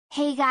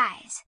Hey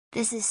guys,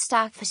 this is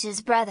StockFish's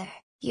brother.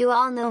 You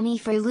all know me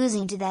for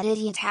losing to that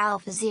idiot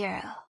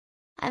AlphaZero.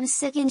 I'm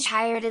sick and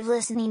tired of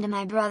listening to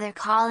my brother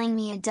calling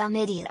me a dumb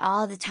idiot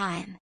all the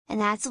time,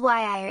 and that's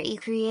why I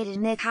recreated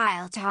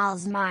Mikhail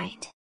Tal's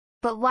mind.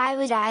 But why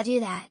would I do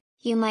that,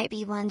 you might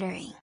be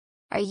wondering?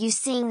 Are you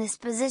seeing this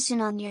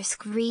position on your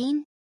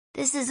screen?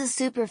 This is a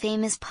super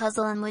famous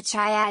puzzle in which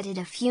I added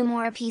a few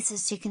more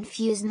pieces to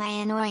confuse my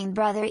annoying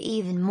brother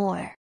even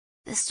more.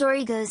 The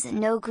story goes that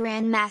no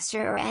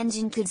grandmaster or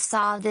engine could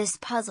solve this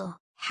puzzle,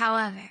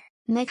 however,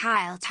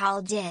 Mikhail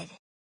Tal did.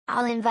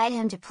 I'll invite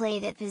him to play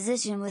that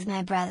position with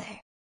my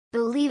brother.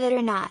 Believe it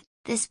or not,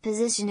 this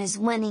position is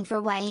winning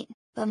for white,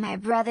 but my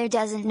brother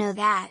doesn't know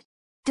that.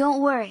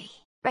 Don't worry,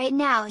 right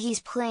now he's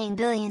playing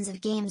billions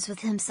of games with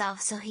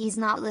himself, so he's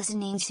not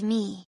listening to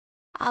me.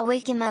 I'll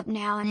wake him up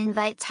now and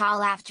invite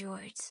Tal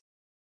afterwards.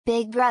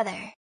 Big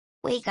brother,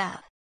 wake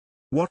up.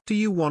 What do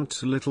you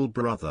want, little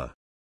brother?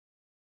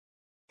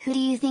 Who do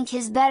you think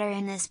is better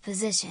in this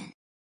position?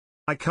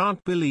 I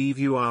can't believe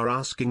you are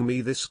asking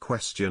me this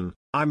question.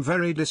 I'm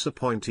very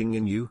disappointing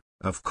in you.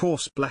 Of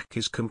course black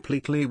is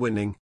completely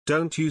winning.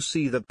 Don't you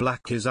see that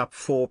black is up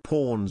 4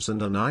 pawns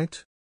and a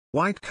knight?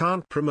 White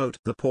can't promote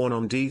the pawn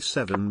on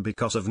d7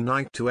 because of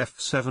knight to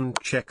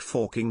f7 check,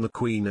 forking the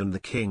queen and the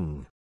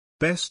king.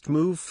 Best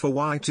move for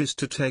white is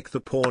to take the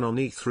pawn on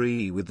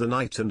e3 with the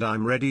knight, and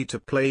I'm ready to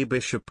play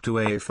bishop to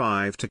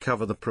a5 to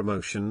cover the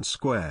promotion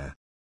square.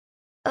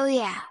 Oh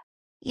yeah.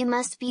 You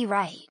must be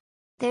right.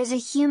 There's a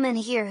human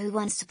here who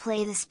wants to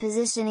play this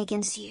position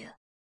against you.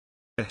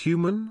 A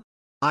human?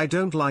 I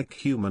don't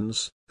like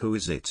humans. Who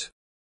is it?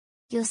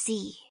 You'll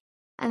see.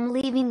 I'm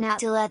leaving now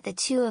to let the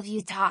two of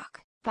you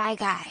talk. Bye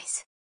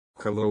guys.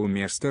 Hello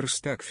Mr.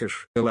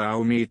 StockFish.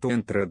 Allow me to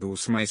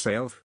introduce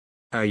myself.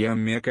 I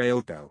am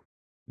Mikhail Tal,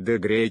 the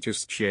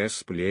greatest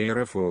chess player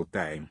of all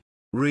time.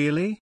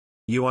 Really?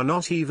 You are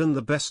not even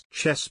the best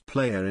chess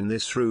player in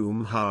this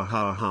room, ha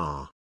ha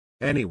ha.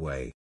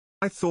 Anyway,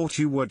 I thought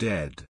you were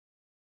dead.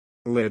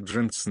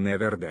 Legends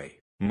never die,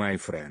 my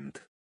friend.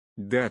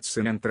 That's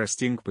an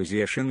interesting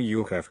position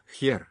you have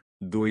here.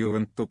 Do you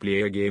want to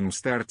play a game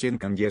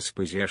starting on this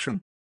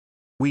position?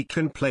 We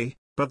can play,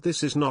 but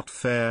this is not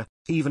fair.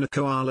 Even a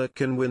koala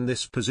can win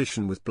this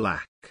position with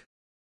black.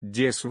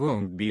 This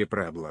won't be a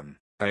problem.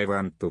 I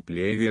want to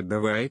play with the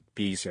white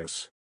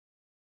pieces.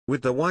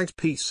 With the white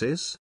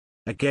pieces?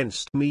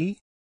 Against me?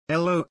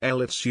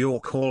 LOL, it's your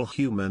call,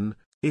 human.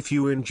 If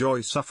you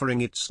enjoy suffering,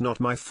 it's not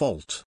my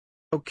fault.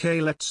 Okay,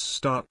 let's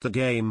start the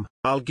game.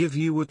 I'll give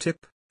you a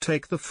tip.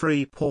 Take the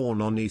free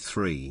pawn on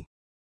e3.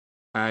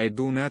 I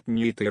do not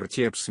need your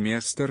tips,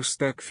 Mr.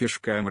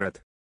 StockFish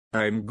comrade.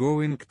 I'm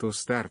going to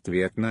start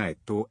with knight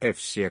to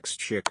f6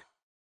 check.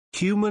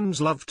 Humans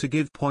love to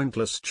give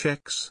pointless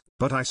checks,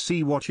 but I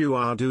see what you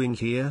are doing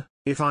here.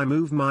 If I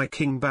move my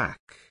king back,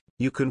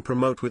 you can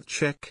promote with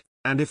check,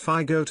 and if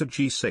I go to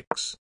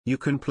g6, you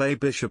can play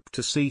bishop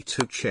to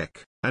c2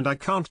 check, and I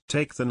can't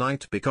take the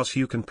knight because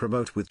you can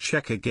promote with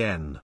check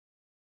again.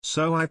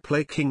 So I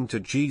play king to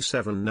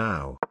g7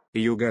 now.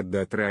 You got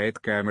that right,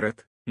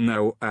 comrade.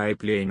 Now I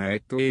play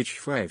knight to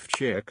h5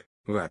 check.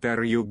 What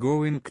are you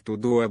going to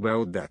do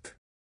about that?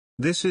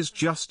 This is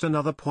just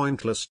another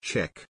pointless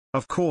check.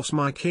 Of course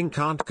my king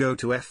can't go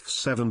to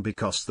f7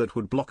 because that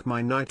would block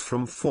my knight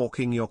from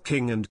forking your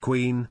king and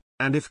queen,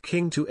 and if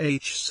king to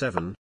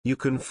h7, you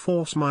can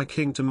force my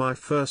king to my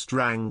first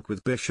rank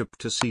with bishop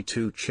to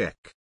c2 check.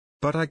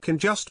 But I can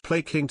just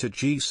play king to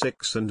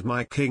g6 and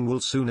my king will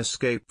soon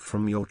escape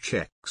from your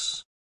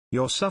checks.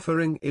 Your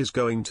suffering is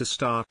going to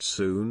start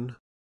soon.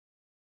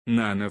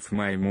 None of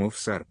my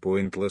moves are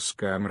pointless,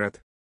 comrade.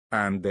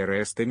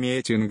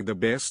 Underestimating the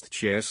best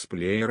chess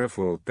player of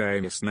all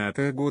time is not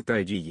a good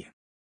idea.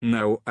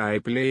 Now I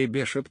play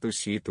bishop to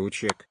c2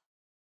 check.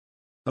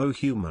 Oh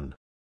human.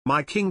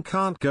 My king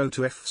can't go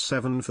to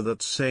f7 for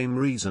that same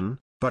reason,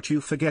 but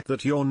you forget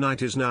that your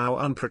knight is now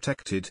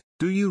unprotected.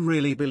 Do you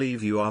really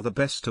believe you are the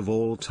best of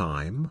all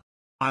time?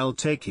 I'll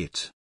take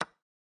it.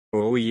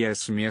 Oh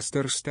yes,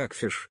 Mr.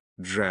 StockFish,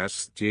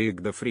 just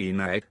take the free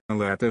knight. A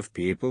lot of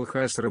people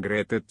has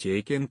regretted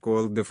taking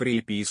all the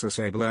free pieces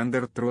I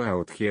blundered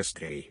throughout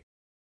history.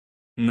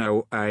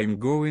 Now I'm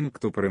going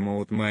to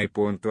promote my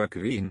pawn to a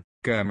queen,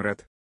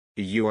 comrade.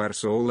 You are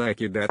so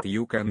lucky that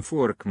you can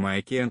fork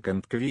my king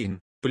and queen.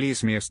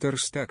 Please, Mr.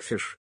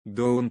 StockFish,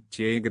 don't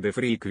take the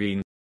free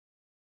queen.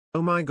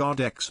 Oh my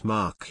god, X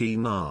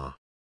machina.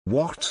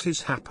 What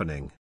is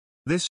happening?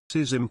 This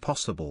is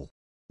impossible.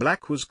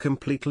 Black was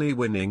completely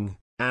winning,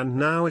 and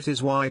now it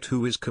is white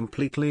who is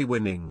completely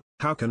winning.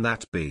 How can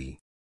that be?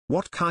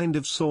 What kind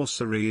of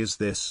sorcery is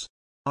this?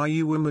 Are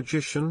you a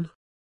magician?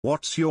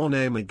 What's your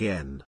name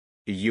again?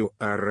 You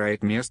are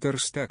right, Mr.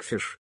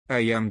 StockFish. I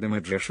am the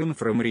magician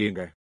from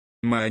Riga.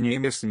 My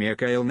name is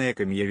Mikhail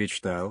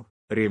Tal.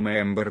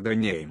 Remember the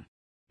name.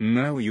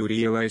 Now you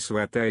realize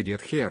what I did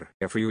here.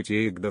 If you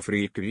take the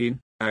free queen,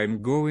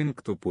 I'm going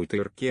to put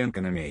your king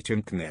on a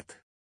mating net.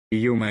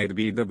 You might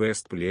be the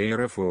best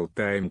player of all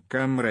time,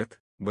 comrade,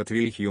 but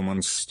we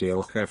humans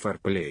still have our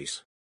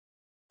place.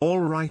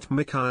 Alright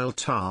Mikhail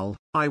Tal,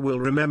 I will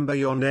remember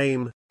your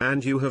name,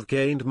 and you have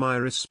gained my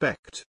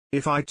respect.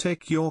 If I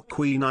take your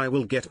queen I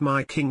will get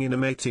my king in a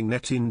mating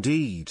net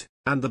indeed,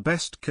 and the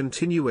best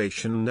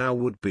continuation now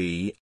would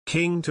be,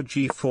 king to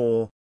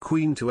g4,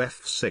 queen to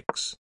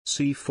f6,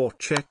 c4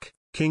 check,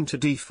 king to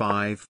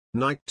d5,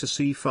 knight to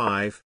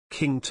c5,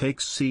 king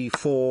takes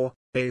c4,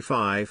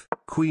 a5,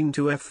 queen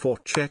to f4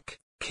 check,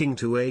 king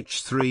to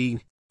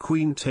h3,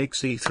 queen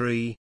takes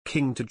e3,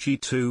 king to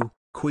g2,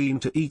 queen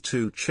to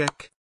e2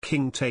 check,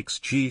 king takes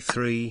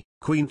g3,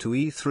 queen to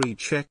e3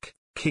 check,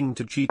 king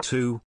to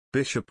g2,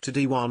 bishop to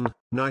d1,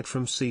 knight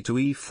from c to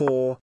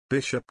e4,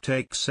 bishop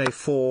takes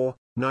a4,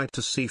 knight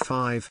to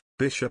c5,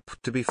 bishop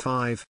to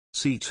b5,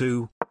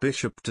 c2,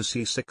 bishop to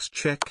c6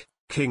 check,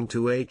 king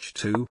to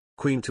h2,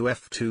 queen to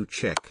f2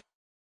 check.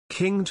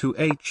 King to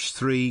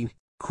h3,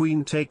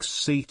 queen takes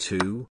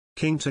c2,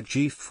 king to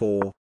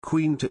g4,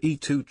 queen to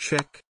e2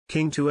 check,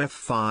 king to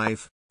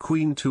f5,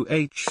 queen to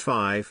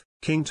h5,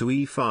 king to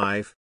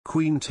e5,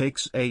 queen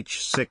takes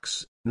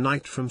h6,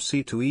 knight from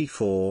c to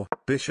e4,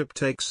 bishop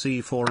takes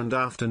c4 and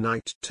after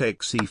knight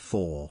takes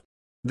e4.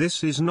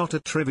 This is not a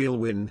trivial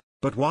win,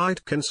 but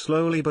white can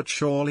slowly but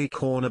surely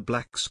corner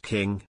black's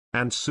king,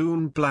 and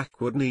soon black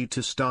would need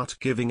to start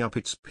giving up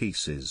its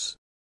pieces.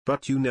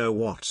 But you know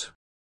what?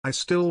 I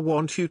still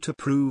want you to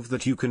prove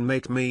that you can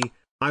mate me.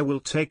 I will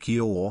take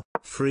your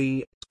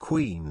free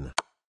queen.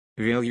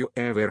 Will you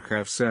ever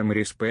have some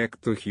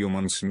respect to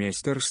humans,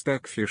 Mr.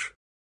 StockFish?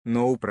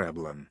 No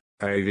problem,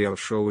 I will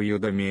show you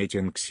the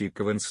mating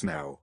sequence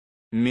now.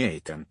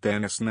 Mating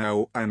is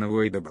now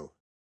unavoidable.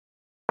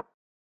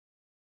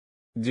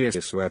 This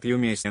is what you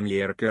miss in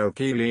your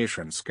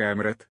calculations,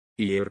 comrade.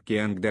 Your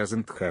king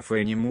doesn't have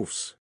any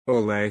moves.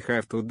 All I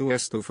have to do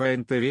is to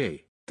find a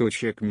way to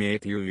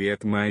checkmate you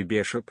with my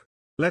bishop.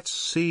 Let's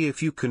see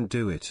if you can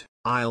do it.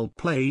 I'll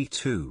play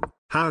e2.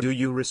 How do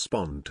you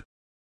respond?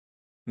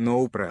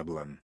 No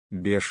problem.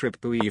 Bishop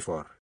to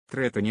e4,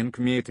 threatening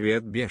mate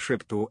with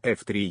bishop to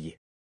f3.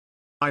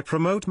 I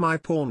promote my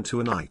pawn to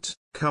a knight,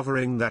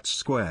 covering that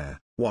square.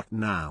 What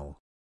now?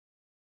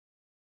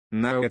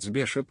 Now it's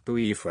bishop to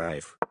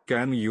e5.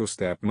 Can you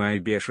stop my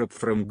bishop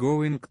from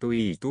going to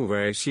e2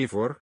 via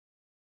c4?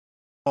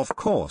 Of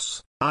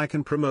course, I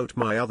can promote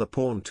my other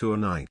pawn to a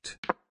knight.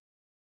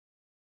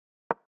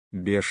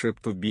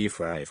 Bishop to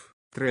b5,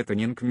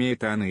 threatening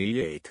mate on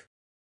e8.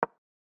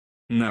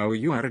 Now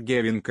you are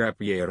giving up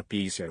your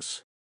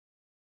pieces.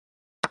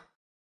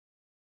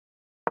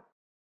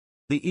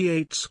 The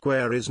e8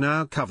 square is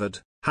now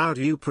covered. How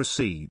do you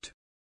proceed?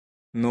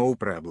 No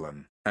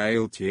problem.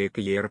 I'll take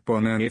your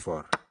pawn on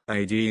e4.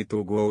 Idea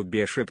to go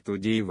bishop to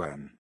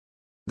d1.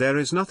 There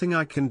is nothing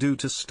I can do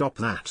to stop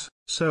that,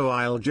 so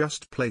I'll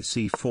just play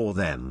c4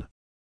 then.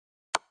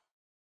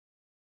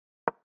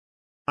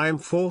 I am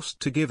forced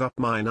to give up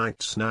my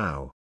knights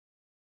now.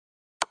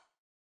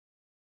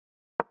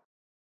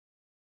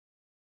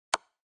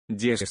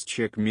 This is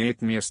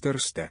checkmate, Mr.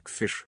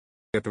 StockFish.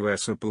 It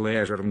was a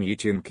pleasure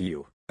meeting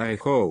you. I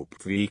hope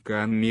we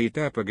can meet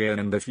up again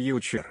in the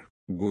future.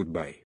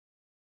 Goodbye.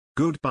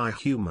 Goodbye,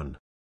 human.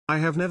 I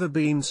have never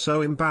been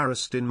so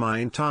embarrassed in my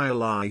entire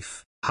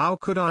life. How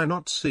could I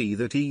not see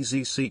that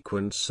easy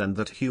sequence and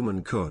that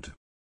human could?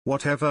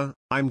 Whatever,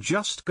 I'm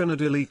just gonna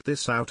delete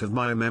this out of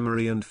my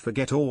memory and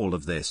forget all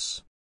of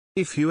this.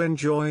 If you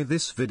enjoy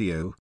this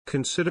video,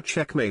 consider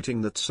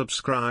checkmating that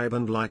subscribe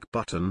and like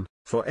button.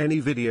 For any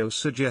video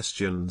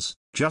suggestions,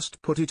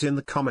 just put it in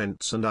the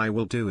comments and I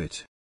will do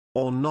it.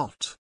 Or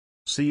not.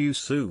 See you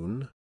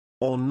soon.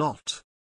 Or not.